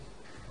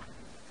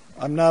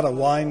I'm not a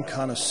wine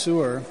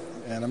connoisseur,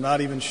 and I'm not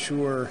even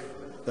sure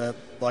that,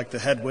 like the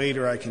head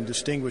waiter, I can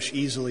distinguish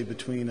easily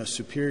between a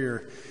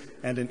superior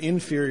and an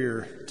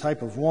inferior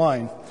type of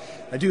wine.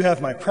 I do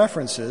have my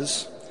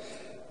preferences.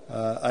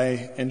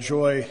 I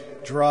enjoy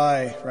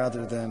dry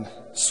rather than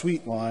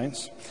sweet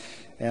wines,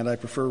 and I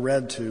prefer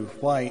red to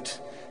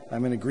white.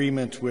 I'm in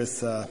agreement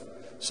with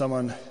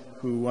someone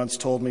who once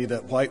told me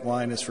that white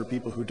wine is for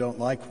people who don't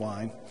like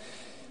wine.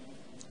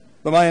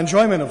 But my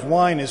enjoyment of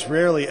wine is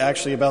rarely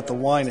actually about the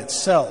wine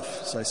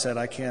itself. As I said,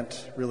 I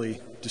can't really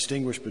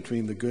distinguish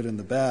between the good and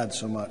the bad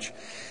so much.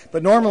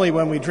 But normally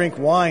when we drink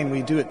wine,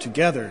 we do it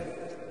together.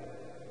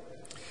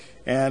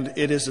 And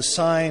it is a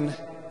sign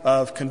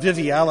of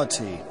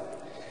conviviality,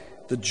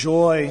 the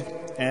joy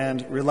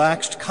and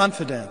relaxed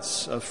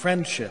confidence of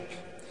friendship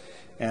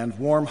and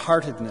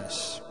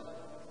warm-heartedness.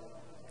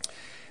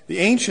 The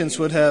ancients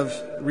would have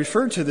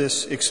referred to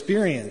this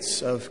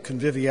experience of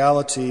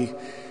conviviality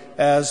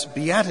as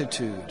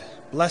beatitude,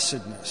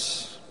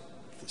 blessedness,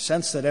 the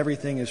sense that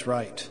everything is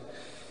right.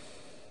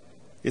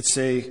 It's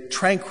a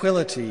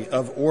tranquility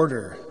of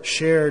order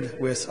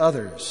shared with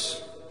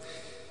others.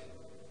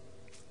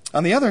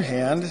 On the other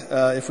hand,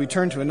 if we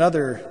turn to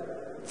another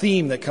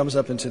theme that comes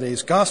up in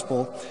today's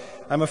gospel,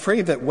 I'm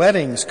afraid that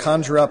weddings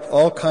conjure up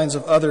all kinds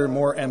of other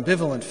more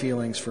ambivalent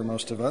feelings for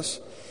most of us.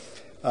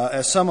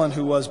 As someone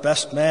who was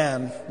best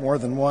man more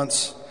than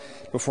once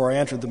before I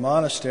entered the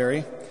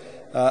monastery,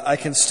 I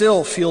can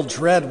still feel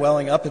dread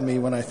welling up in me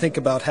when I think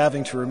about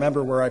having to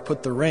remember where I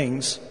put the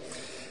rings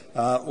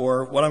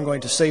or what I'm going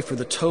to say for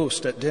the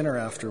toast at dinner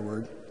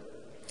afterward.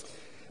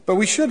 But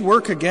we should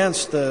work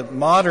against the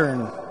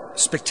modern,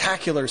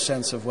 spectacular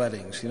sense of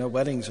weddings. You know,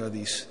 weddings are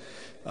these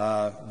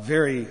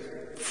very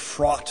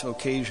fraught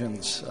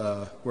occasions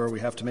where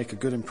we have to make a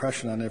good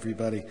impression on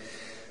everybody.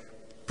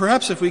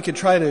 Perhaps if we could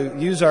try to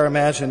use our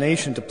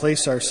imagination to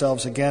place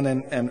ourselves again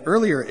in an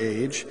earlier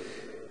age,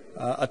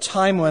 a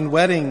time when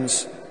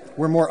weddings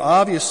were more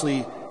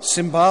obviously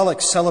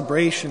symbolic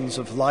celebrations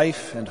of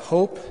life and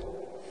hope,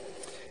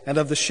 and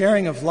of the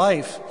sharing of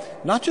life,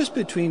 not just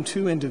between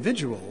two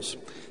individuals,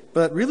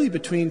 but really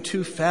between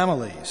two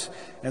families.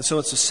 And so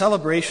it's a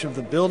celebration of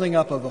the building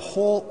up of a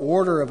whole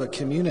order of a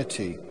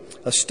community,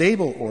 a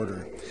stable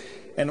order,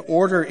 an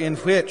order in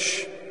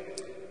which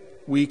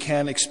we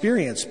can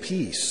experience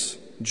peace,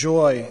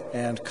 joy,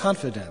 and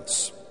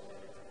confidence.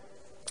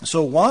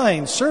 So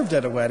wine served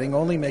at a wedding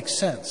only makes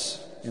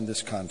sense in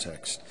this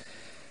context.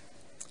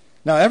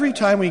 Now, every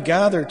time we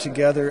gather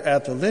together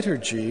at the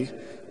liturgy,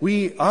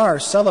 we are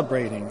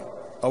celebrating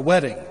a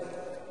wedding.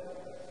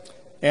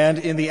 And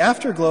in the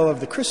afterglow of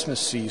the Christmas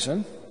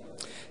season,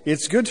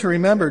 it's good to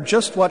remember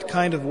just what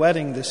kind of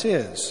wedding this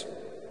is.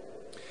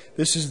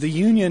 This is the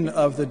union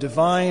of the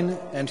divine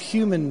and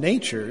human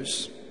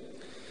natures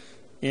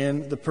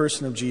in the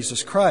person of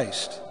Jesus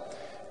Christ,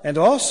 and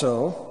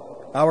also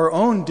our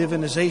own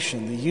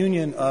divinization, the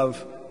union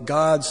of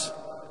God's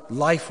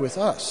life with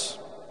us.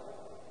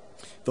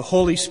 The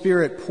Holy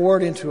Spirit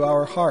poured into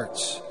our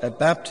hearts at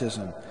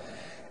baptism,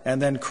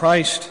 and then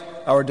Christ,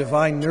 our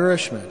divine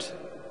nourishment,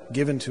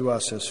 given to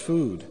us as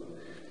food.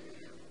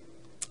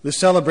 This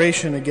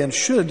celebration, again,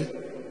 should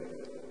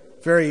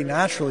very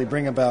naturally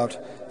bring about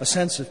a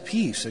sense of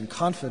peace and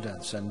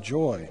confidence and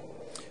joy,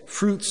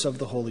 fruits of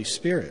the Holy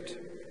Spirit.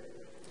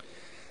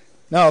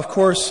 Now, of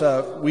course,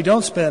 we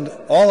don't spend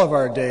all of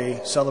our day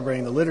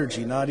celebrating the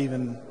liturgy. Not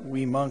even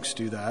we monks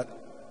do that.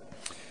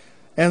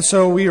 And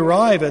so we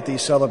arrive at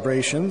these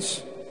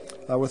celebrations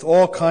with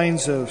all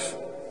kinds of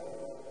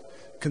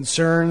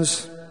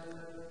concerns,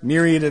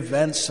 myriad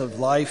events of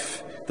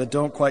life that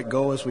don't quite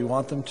go as we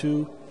want them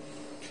to,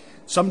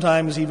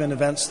 sometimes even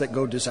events that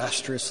go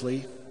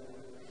disastrously.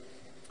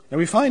 And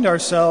we find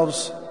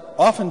ourselves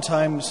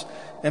oftentimes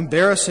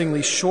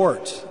embarrassingly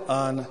short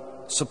on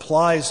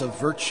supplies of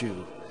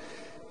virtue,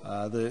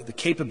 the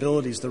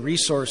capabilities, the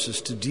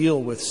resources to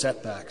deal with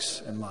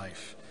setbacks in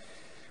life.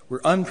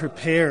 We're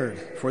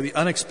unprepared for the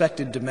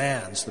unexpected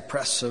demands, the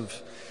press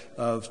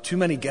of too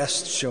many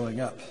guests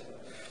showing up.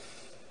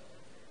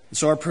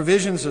 So our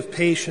provisions of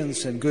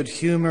patience and good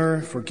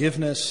humor,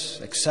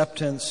 forgiveness,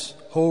 acceptance,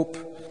 hope,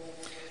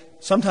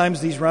 sometimes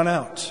these run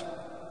out.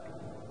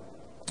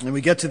 And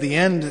we get to the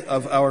end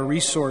of our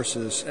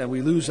resources and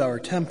we lose our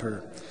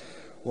temper,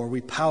 or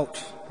we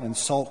pout and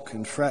sulk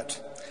and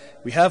fret.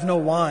 We have no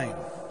wine,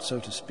 so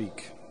to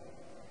speak.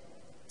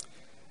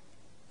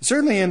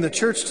 Certainly in the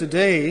church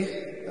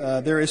today,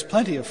 there is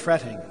plenty of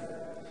fretting.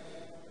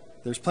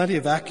 There's plenty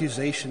of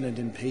accusation and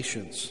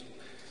impatience,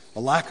 a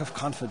lack of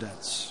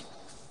confidence.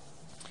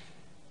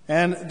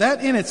 And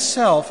that in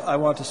itself, I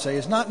want to say,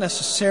 is not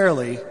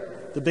necessarily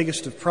the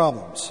biggest of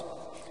problems.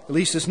 At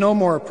least it's no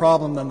more a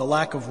problem than the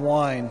lack of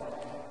wine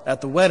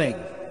at the wedding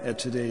at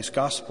today's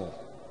gospel.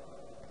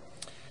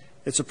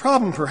 It's a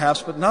problem,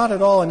 perhaps, but not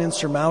at all an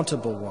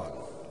insurmountable one.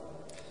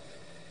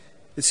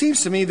 It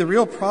seems to me the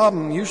real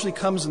problem usually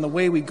comes in the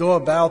way we go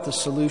about the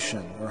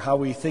solution, or how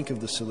we think of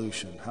the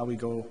solution, how we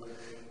go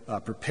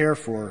prepare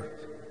for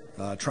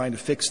trying to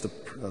fix the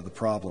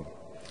problem.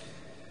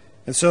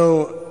 And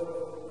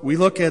so we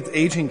look at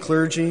aging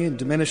clergy and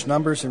diminished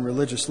numbers in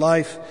religious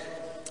life,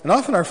 and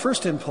often our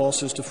first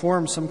impulse is to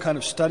form some kind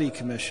of study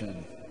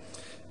commission,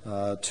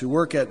 to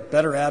work at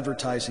better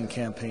advertising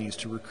campaigns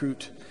to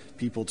recruit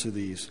people to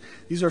these.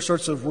 These are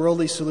sorts of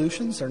worldly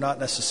solutions. They're not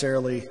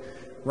necessarily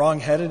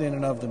wrong-headed in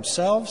and of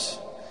themselves,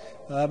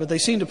 but they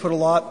seem to put a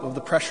lot of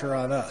the pressure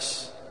on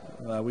us.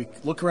 We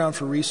look around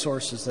for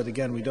resources that,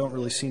 again, we don't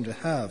really seem to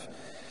have.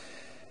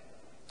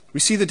 We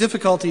see the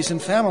difficulties in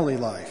family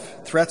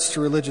life, threats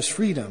to religious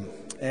freedom,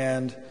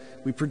 and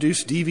we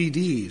produce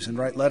DVDs and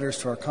write letters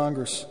to our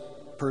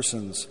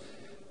congresspersons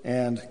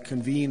and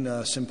convene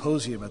a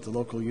symposium at the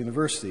local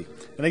university.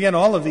 And again,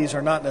 all of these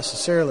are not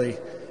necessarily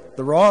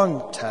the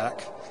wrong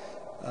tack,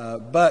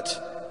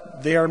 but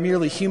they are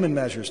merely human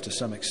measures to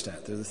some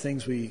extent. They're the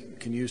things we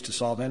can use to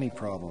solve any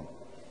problem.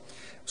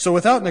 So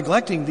without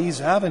neglecting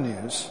these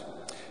avenues,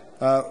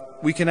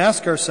 we can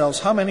ask ourselves,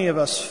 how many of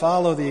us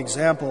follow the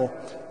example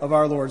of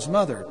our Lord's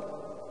mother?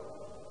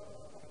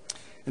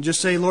 And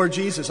just say, Lord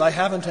Jesus, I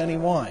haven't any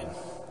wine,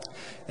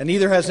 and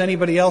neither has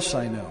anybody else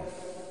I know.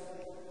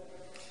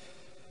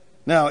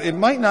 Now, it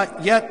might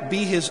not yet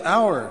be his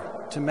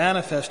hour to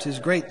manifest his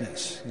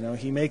greatness.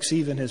 He makes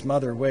even his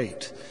mother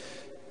wait.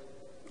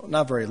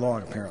 Not very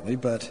long, apparently,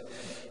 but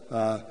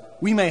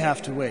we may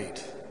have to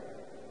wait.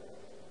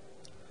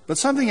 But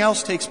something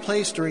else takes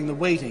place during the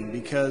waiting,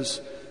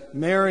 because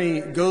Mary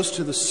goes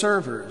to the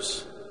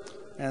servers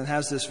and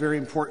has this very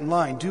important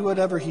line, do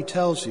whatever he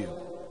tells you.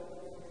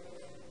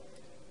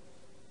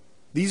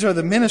 These are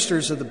the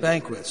ministers of the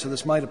banquet, so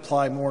this might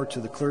apply more to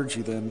the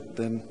clergy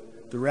than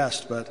the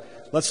rest, but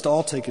let's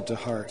all take it to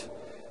heart.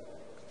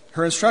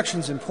 Her instruction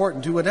is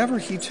important. Do whatever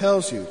he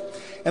tells you.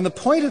 And the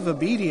point of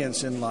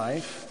obedience in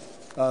life,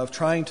 of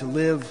trying to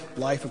live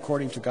life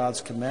according to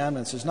God's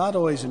commandments, is not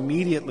always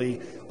immediately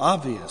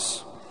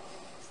obvious.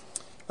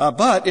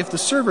 But if the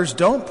servers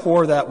don't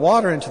pour that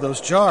water into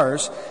those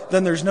jars,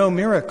 then there's no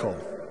miracle.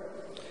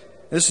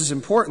 This is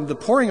important. The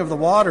pouring of the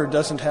water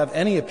doesn't have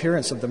any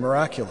appearance of the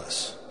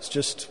miraculous. It's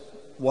just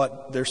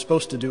what they're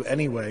supposed to do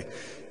anyway.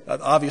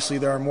 Obviously,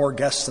 there are more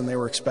guests than they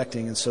were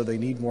expecting, and so they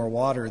need more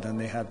water than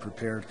they had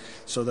prepared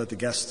so that the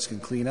guests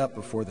can clean up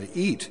before they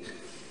eat.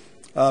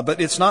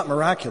 But it's not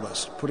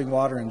miraculous, putting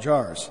water in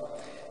jars.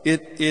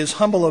 It is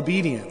humble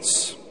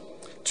obedience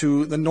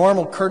to the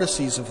normal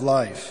courtesies of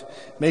life,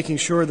 making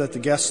sure that the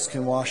guests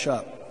can wash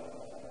up.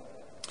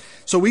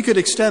 So we could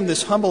extend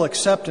this humble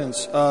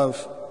acceptance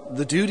of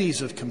the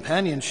duties of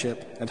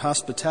companionship and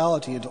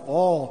hospitality into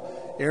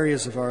all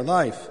areas of our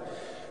life,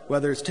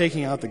 whether it's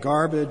taking out the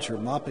garbage or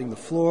mopping the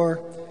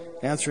floor,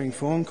 answering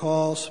phone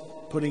calls,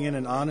 putting in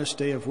an honest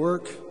day of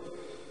work,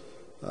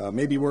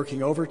 maybe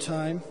working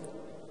overtime,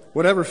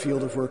 whatever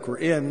field of work we're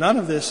in. None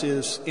of this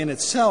is in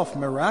itself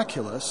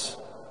miraculous,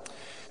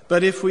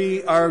 but if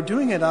we are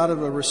doing it out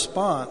of a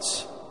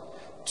response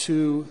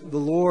to the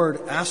Lord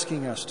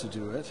asking us to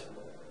do it,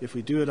 if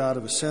we do it out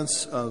of a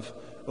sense of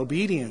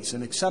obedience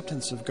and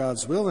acceptance of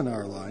God's will in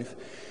our life,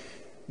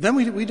 then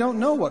we don't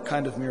know what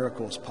kind of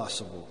miracle is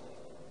possible.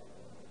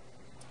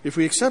 If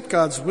we accept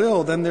God's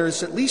will, then there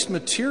is at least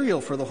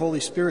material for the Holy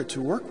Spirit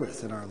to work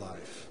with in our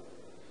life.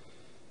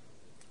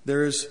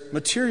 There is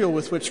material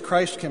with which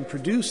Christ can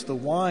produce the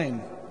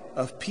wine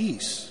of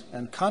peace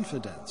and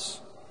confidence.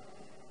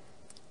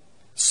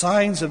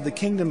 Signs of the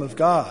kingdom of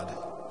God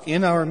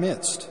in our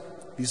midst.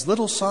 These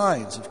little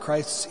signs of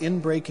Christ's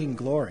inbreaking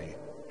glory.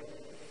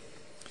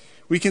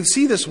 We can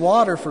see this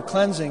water for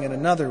cleansing in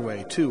another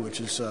way, too,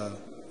 which is a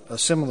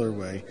similar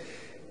way.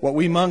 What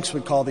we monks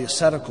would call the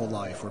ascetical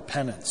life, or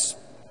penance.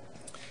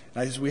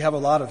 We have a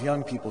lot of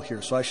young people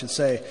here, so I should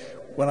say,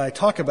 when I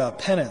talk about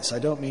penance, I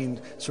don't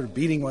mean sort of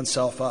beating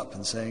oneself up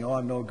and saying, oh,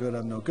 I'm no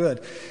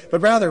good, but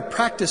rather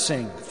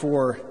practicing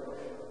for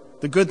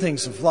the good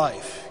things of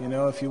life.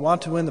 If you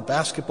want to win the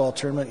basketball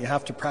tournament, you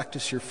have to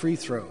practice your free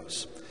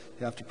throws.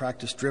 You have to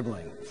practice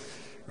dribbling,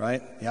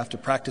 right? You have to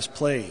practice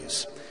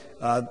plays.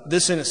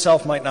 This in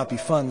itself might not be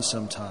fun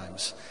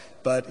sometimes,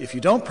 but if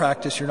you don't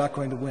practice, you're not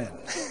going to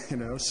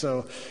win.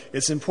 So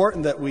it's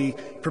important that we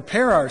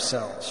prepare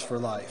ourselves for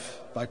life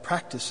by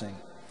practicing.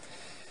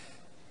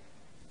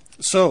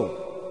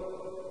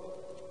 So,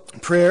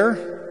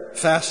 prayer,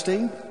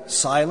 fasting,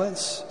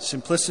 silence,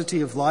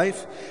 simplicity of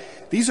life,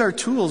 these are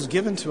tools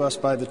given to us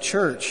by the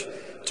Church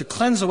to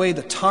cleanse away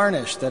the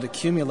tarnish that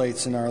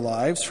accumulates in our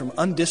lives from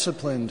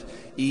undisciplined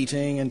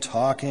eating and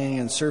talking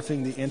and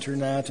surfing the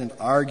internet and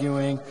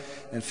arguing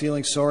and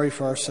feeling sorry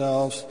for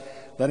ourselves,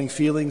 letting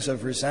feelings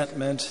of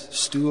resentment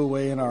stew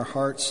away in our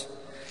hearts.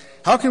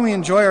 How can we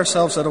enjoy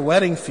ourselves at a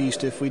wedding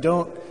feast if we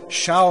don't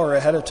shower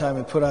ahead of time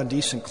and put on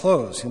decent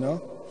clothes,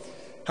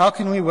 How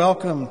can we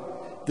welcome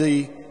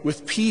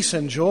with peace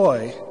and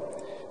joy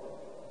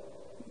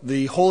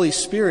the Holy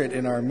Spirit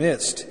in our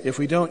midst if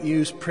we don't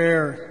use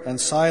prayer and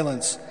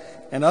silence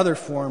and other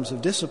forms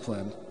of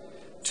discipline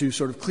to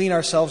sort of clean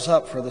ourselves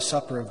up for the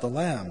supper of the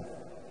Lamb?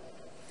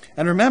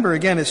 And remember,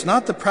 again, it's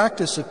not the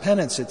practice of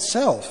penance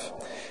itself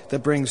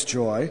that brings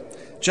joy,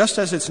 just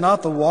as it's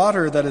not the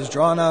water that is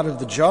drawn out of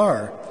the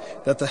jar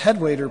that the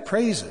headwaiter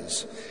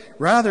praises.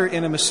 Rather,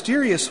 in a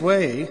mysterious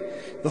way,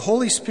 the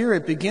Holy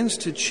Spirit begins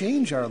to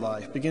change our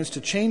life, begins to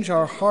change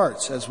our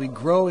hearts as we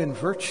grow in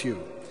virtue.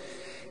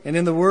 And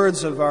in the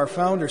words of our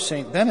founder,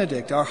 St.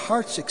 Benedict, our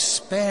hearts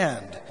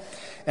expand,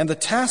 and the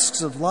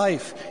tasks of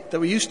life that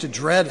we used to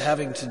dread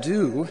having to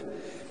do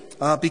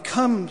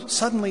become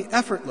suddenly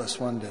effortless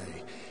one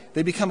day.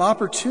 They become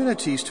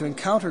opportunities to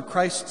encounter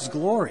Christ's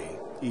glory,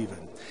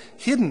 even,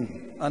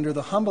 hidden under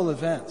the humble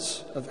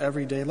events of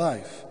everyday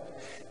life,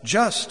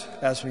 just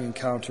as we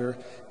encounter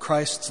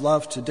Christ's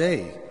love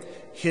today,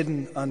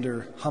 hidden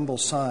under humble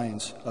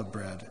signs of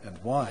bread and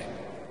wine.